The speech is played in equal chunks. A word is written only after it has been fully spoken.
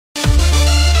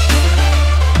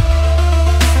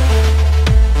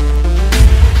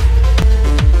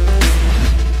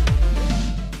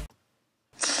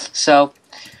So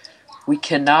we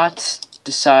cannot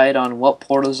decide on what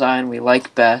portal design we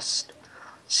like best.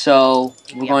 So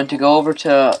we're going to go over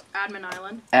to Admin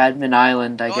Island. Admin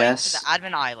Island, I Going guess. to the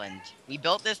Admin Island. We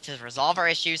built this to resolve our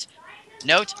issues.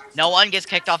 Note, no one gets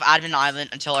kicked off Admin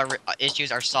Island until our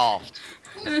issues are solved.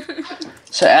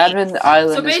 So Admin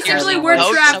Island. So basically, is we're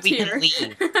Vote trapped so we here. can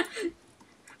leave.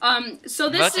 So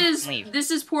Vote so we can leave. this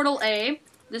is Portal A,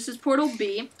 this is Portal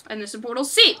B, and this is Portal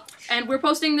C. And we're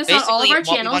posting this on all of Basically, our what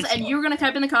we channels, want to and do. you're gonna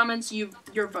type in the comments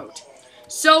your vote.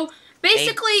 So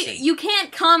basically, C. you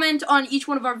can't comment on each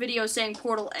one of our videos saying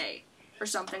Portal A or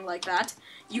something like that.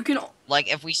 You can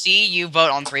Like, if we see you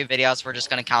vote on 3 videos, we're just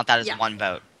gonna count that as Yeah. 1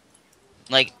 vote.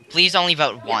 Like, please only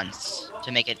vote Yeah. once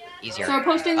to make it easier. So we're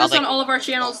posting this like- on all of our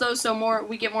channels though, so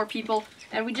we get more people,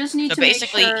 and we just need So to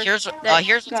basically, make sure here's that,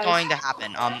 here's what's guys- going to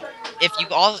happen. If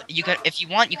you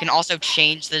want, you can also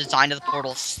change the design of the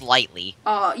portal slightly.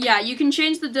 Yeah, you can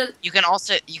change the You can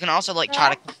also like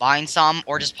try to combine some,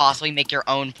 or just possibly make your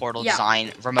own portal Yeah.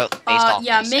 design remotely based off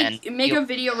yeah, this. make a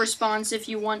video response if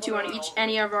you want to on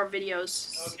any of our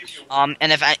videos.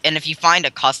 And if you find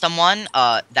a custom one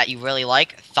that you really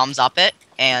like, thumbs up it.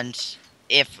 And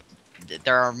if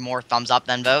there are more thumbs up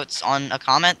than votes on a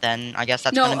comment, then I guess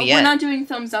that's No, gonna be we're it. not doing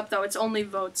thumbs up though. It's only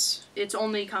votes. It's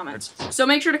only comments. So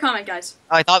make sure to comment, guys.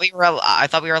 Oh, I thought we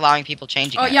were allowing people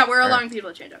changing. Oh it, yeah, we're or- allowing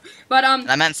people to change it. But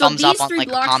I meant so thumbs up these on, 3 like, a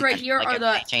blocks comment, right here like, are if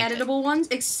the they change it. editable ones,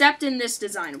 except in this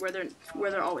design where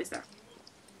they're always there.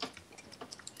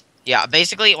 Yeah,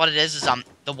 basically what it is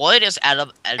the wood is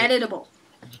Editable.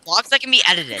 blocks that can be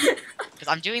edited. Because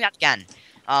I'm doing that again.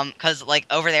 Because like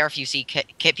over there, if you see kit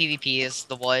PvP is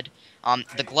the wood.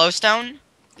 The glowstone,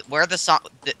 where there's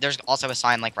also a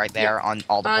sign like right there on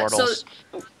all the portals.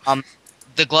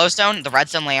 The glowstone, the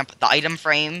redstone lamp, the item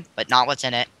frame, but not what's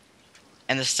in it,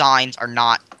 and the signs are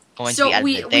not going to be edited.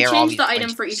 we They are changed always the going item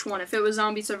to for be- each one. If it was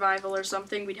zombie survival or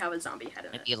something, we'd have a zombie head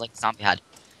in it. Maybe like zombie head.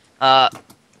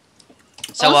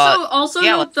 So also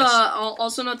yeah, note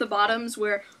the bottoms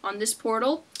where on this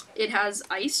portal it has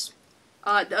ice.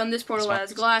 On this portal it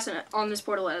has glass, and on this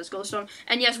portal it has glowstone.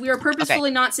 And yes, we are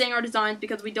purposefully not saying our designs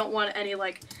because we don't want any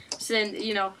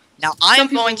now some I'm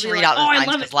people going will to be read like, out the "Oh, I designs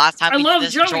love because it. last time I we love did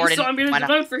this, Joey, Jordan so I'm going went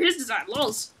to up- vote for his design.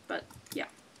 Lols. But yeah.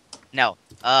 No,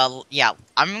 yeah,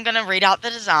 I'm gonna read out the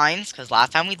designs because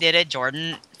last time we did it,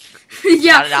 Jordan.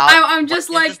 Yeah, Shout it out. I'm just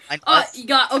What like, is this? I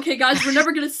was- okay, guys, we're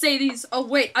never gonna say these. Oh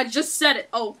wait, I just said it.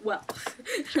 Oh well.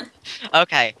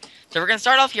 Okay, so we're gonna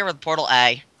start off here with Portal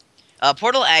A.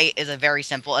 Portal A is a very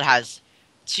simple. It has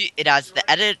the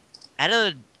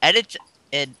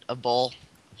editable.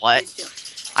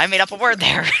 What? I made up a word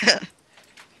there.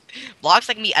 Blocks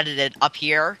that can be edited up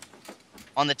here,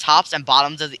 on the tops and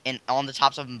bottoms of on the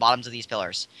tops and bottoms of these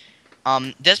pillars.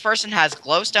 This person has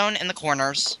glowstone in the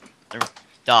corners.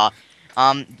 Duh.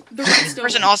 The This redstone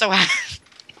person one. also has.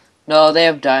 No, they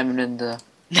have diamond in the.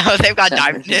 No, they've got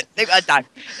Separate. diamond.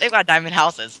 They've got diamond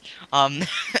houses.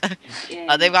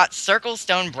 They've got circle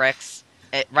stone bricks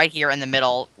right here in the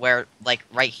middle, where like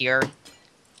right here.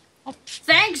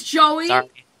 Thanks, Joey. Sorry.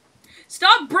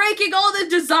 Stop breaking all the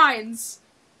designs.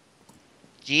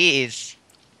 Jeez.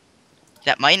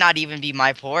 That might not even be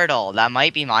my portal. That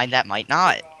might be mine. That might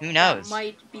not. Who knows? That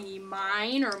might be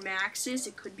mine or Max's.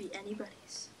 It could be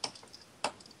anybody's.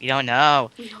 We don't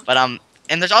know. We don't But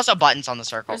and there's also buttons on the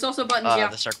circle. There's also buttons. Yeah,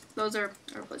 The circle. those are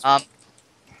replacements.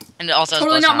 And it also has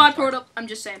Totally glowstone not on my the floor. portal. I'm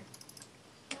just saying.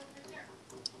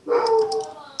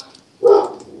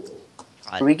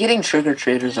 Are we getting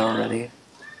trick-or-treaters already?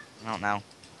 I don't know.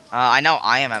 I know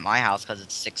I am at my house because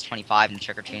it's 6:25 and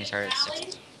trick or treaters are at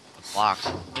 6 o'clock.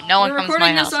 But no one We're comes to my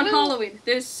recording house. this on Halloween.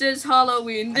 This is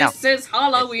Halloween. I know. This is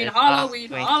Halloween. It's Halloween.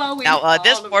 Halloween. Halloween. Now,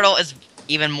 this Halloween. portal is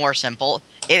even more simple.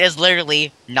 It is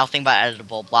literally nothing but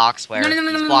editable blocks where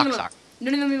these blocks are.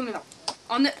 No.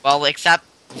 On the. Well, except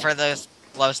for the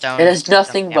glowstone. It is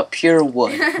nothing Yeah. but pure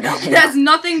wood. It has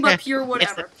nothing but pure wood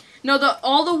It's ever. No,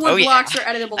 all the wood Oh, yeah. blocks are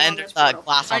editable And on this there's, portal.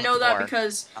 glass I on know the that floor.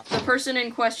 because the person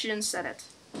in question said it.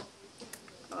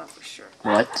 Oh, for sure.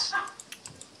 What?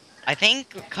 I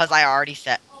think because I already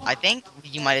said. I think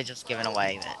you might have just given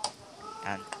away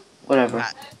that. Whatever.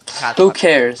 Pat- Who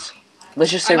cares? Let's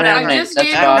just say I random I names. just That's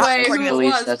gave Josh. away That's who it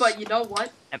Elise. was, That's but you know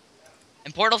what?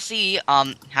 And Portal C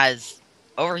has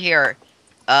over here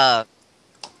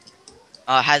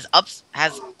has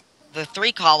the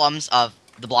 3 columns of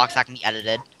the blocks that can be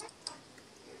edited.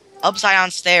 Upside down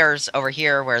stairs over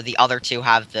here where the other 2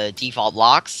 have the default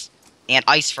blocks, and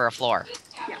ice for a floor.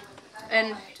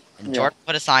 And And Yeah. Jordan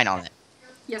put a sign on it.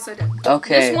 yes, I did.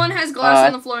 okay. This one has glass uh,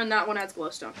 on the floor, and that one has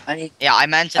glowstone. I need. Yeah, I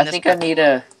mentioned I this. think I need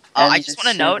a. I end just want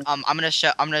to soon. note. I'm gonna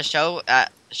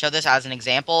show this as an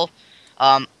example.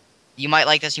 you might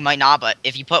like this, you might not, but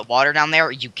if you put water down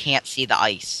there, you can't see the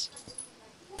ice.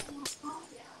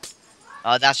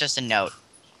 That's just a note.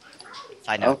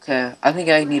 Side note. Okay, I think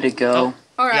I need to go.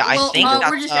 All right. Yeah, I well, think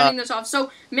we're just ending this off.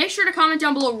 So make sure to comment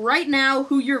down below right now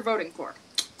who you're voting for.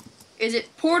 Is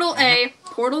it Portal A,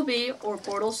 Portal B, or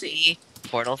Portal C?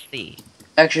 Portal C.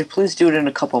 Actually, please do it in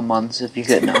a couple months if you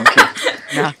get no. I'm kidding.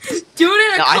 No. Do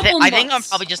it in a couple months. I think I'm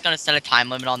probably just gonna set a time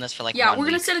limit on this for like 1 week. We're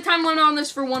gonna set a time limit on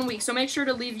this for 1 week. So make sure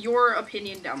to leave your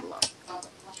opinion down below.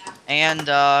 And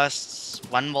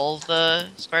when will the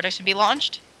Square Edition be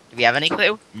launched? Do we have any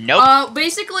clue? Nope.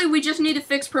 Basically, we just need to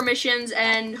fix permissions,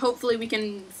 and hopefully we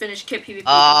can finish Kit PvP.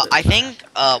 I think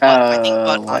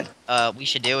what we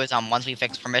should do is once we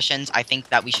fix permissions, I think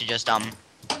that we should just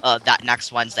that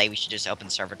next Wednesday we should just open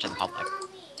the server to the public.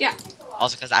 Yeah.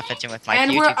 Also, because that fits in with my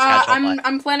and YouTube schedule.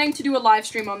 I'm planning to do a live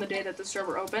stream on the day that the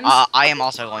server opens. I am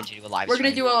also going to do a live stream.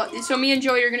 We're gonna do so me and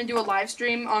Joey are gonna do a live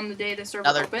stream on the day the server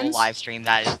opens. Another live stream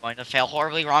that is going to fail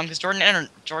horribly wrong because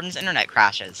Jordan's internet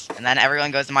crashes, and then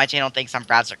everyone goes to my channel and thinks I'm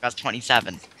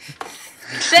Brad27.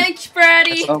 Thanks,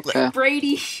 Brady. Okay.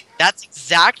 Brady. That's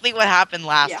exactly what happened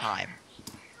last time.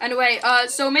 Anyway,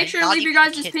 so make sure to leave your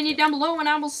guys' opinion down below, and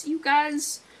I will see you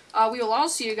guys. We will all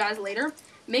see you guys later.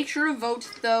 Make sure to vote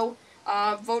though.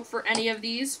 Vote for any of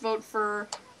these. Vote for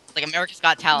like America's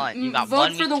Got Talent. You got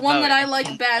vote for the one that I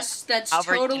like best. That's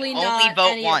totally not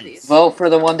any of these. Vote for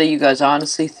the one that you guys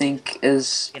honestly think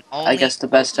is, I guess, the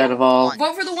best out of all.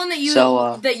 Vote for the one that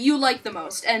you like the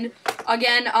most. And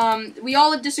again, we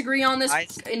all disagree on this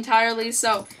entirely.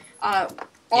 So,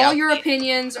 all your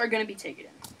opinions are going to be taken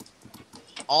in.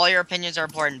 All your opinions are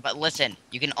important, but listen,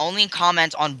 you can only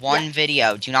comment on one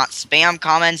video. Do not spam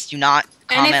comments. Do not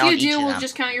comment on each of them. And if you do, we'll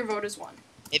just count your vote as one.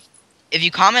 If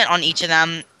you comment on each of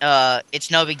them,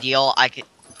 it's no big deal.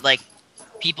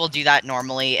 People do that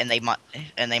normally, and they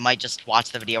might just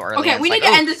watch the video early. Okay, we need to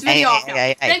end this video off now.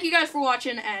 Thank you guys for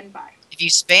watching, and bye. If you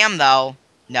spam though,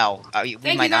 no, we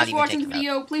Thank might you guys not for even watching take the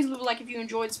video. Please leave a like if you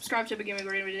enjoyed. Subscribe to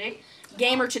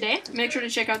Gamer Today. Make sure to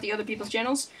check out the other people's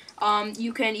channels.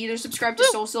 You can either subscribe to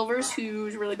Soul Silvers,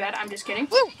 who's really bad. I'm just kidding.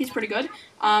 He's pretty good.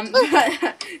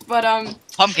 But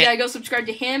Pumpkin. Yeah, go subscribe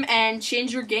to him and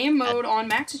change your game mode on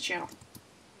Max's channel.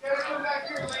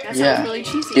 That sounds really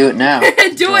cheesy. Do it now.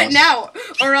 Do it now,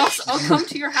 or else I'll come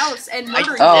to your house and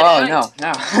murder you. No.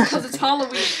 Because it's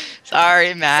Halloween.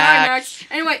 Sorry, Max.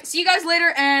 Anyway, see you guys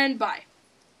later, and bye.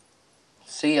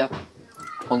 See ya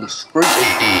on the street.